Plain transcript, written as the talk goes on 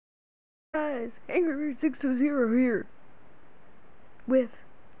Guys, Angry620 here with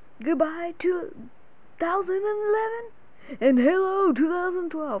goodbye 2011 and hello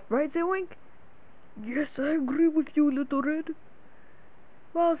 2012, right, Wink? Yes, I agree with you, Little Red.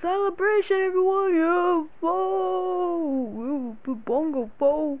 Wow, celebration, everyone! Yeah, whoa! Bongo,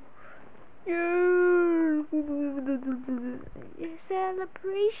 whoa! Yeah!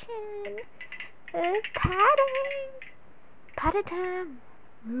 Celebration! Party time!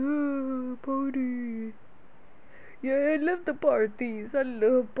 Yeah, party! Yeah, I love the parties. I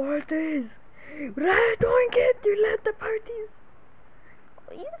love parties. Right, don't get you love the parties.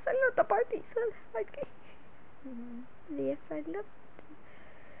 Oh, yes, I love the parties. Okay. Yes, I love.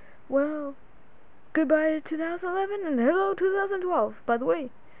 Well, goodbye 2011 and hello 2012. By the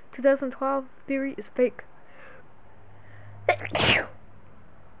way, 2012 theory is fake.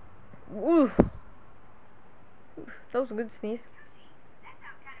 Oof. That was a good sneeze.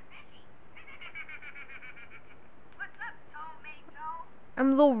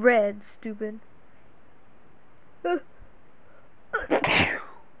 I'm a little red, stupid. Ooh,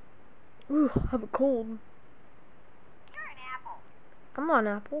 I have a cold. You're an apple. I'm not an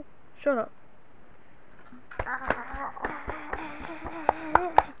apple. Shut up.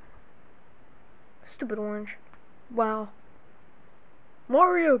 Stupid orange. Wow.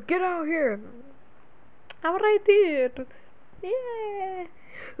 Mario, get out here. I'm right there. Yeah.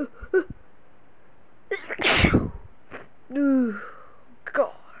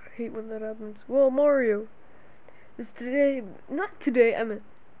 God, I hate when that happens. Well, Mario, is today, not today, I mean,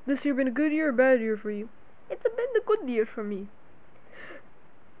 this year been a good year or bad year for you? It's been a good year for me.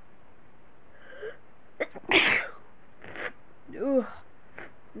 Ugh,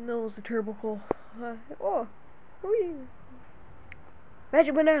 that was a terrible call. Oh, wee.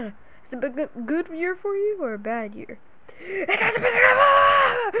 Magic Banana, has it been a good year for you or a bad year? It has been a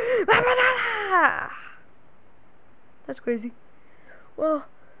banana! That's crazy. Well,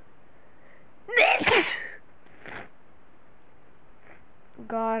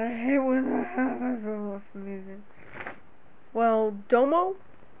 God, I hate when that happens. I'm sneezing. Well, Domo,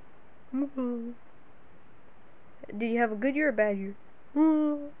 did you have a good year or a bad year? I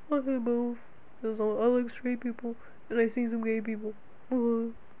had both. I like straight people, and I seen some gay people.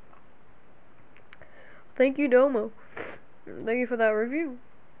 Thank you, Domo. Thank you for that review,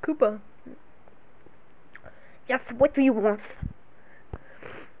 Koopa. Yes, what do you want?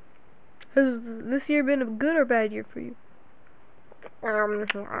 Has this year been a good or bad year for you?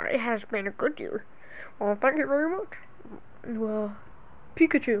 It has been a good year. Well, thank you very much. Well,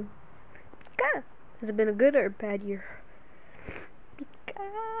 Pikachu. Pika. Has it been a good or a bad year?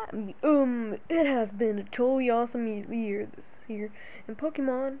 Pika. It has been a totally awesome year this year. And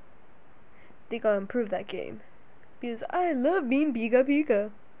Pokemon, they gotta improve that game. Because I love being Pika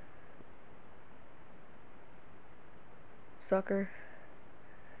Pika. Sucker.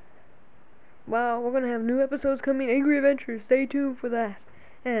 Wow, we're gonna have new episodes coming. Angry Adventures, stay tuned for that.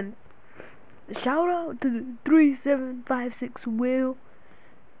 And shout out to the 3756 Will,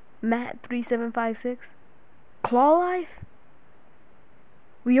 Matt3756, Claw Life,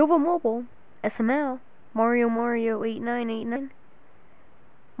 Riova Mobile, SML, Mario 8989,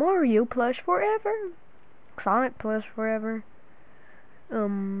 Mario Plush Forever, Sonic Plush Forever. What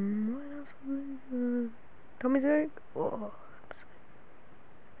else? Tommy's egg. Oh.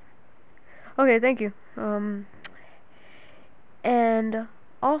 Okay, thank you. And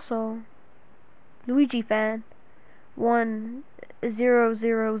also Luigi fan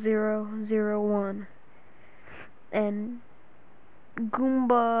 100001 and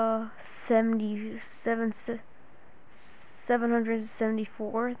Goomba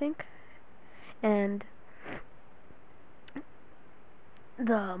 774, I think, and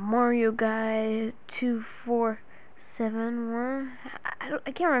the Mario guy 2471.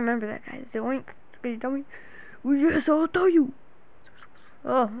 I can't remember that guy. Is it Wink? Can you tell me? Well, yes, I'll tell you.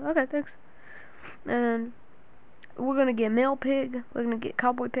 Oh, okay, thanks. And we're gonna get Male Pig. We're gonna get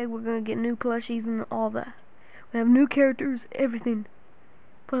Cowboy Pig. We're gonna get new plushies and all that. We have new characters, everything.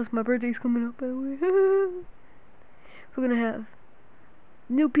 Plus, my birthday's coming up, by the way. We're gonna have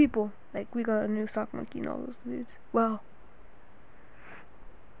new people. Like, we got a new Sock Monkey and all those dudes. Wow.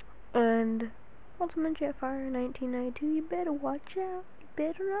 And Ultimate Jetfire 1992, you better watch out. You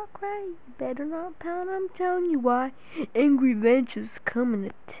better not cry. You better not pound. I'm telling you why. Angry Adventures coming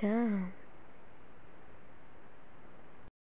to town.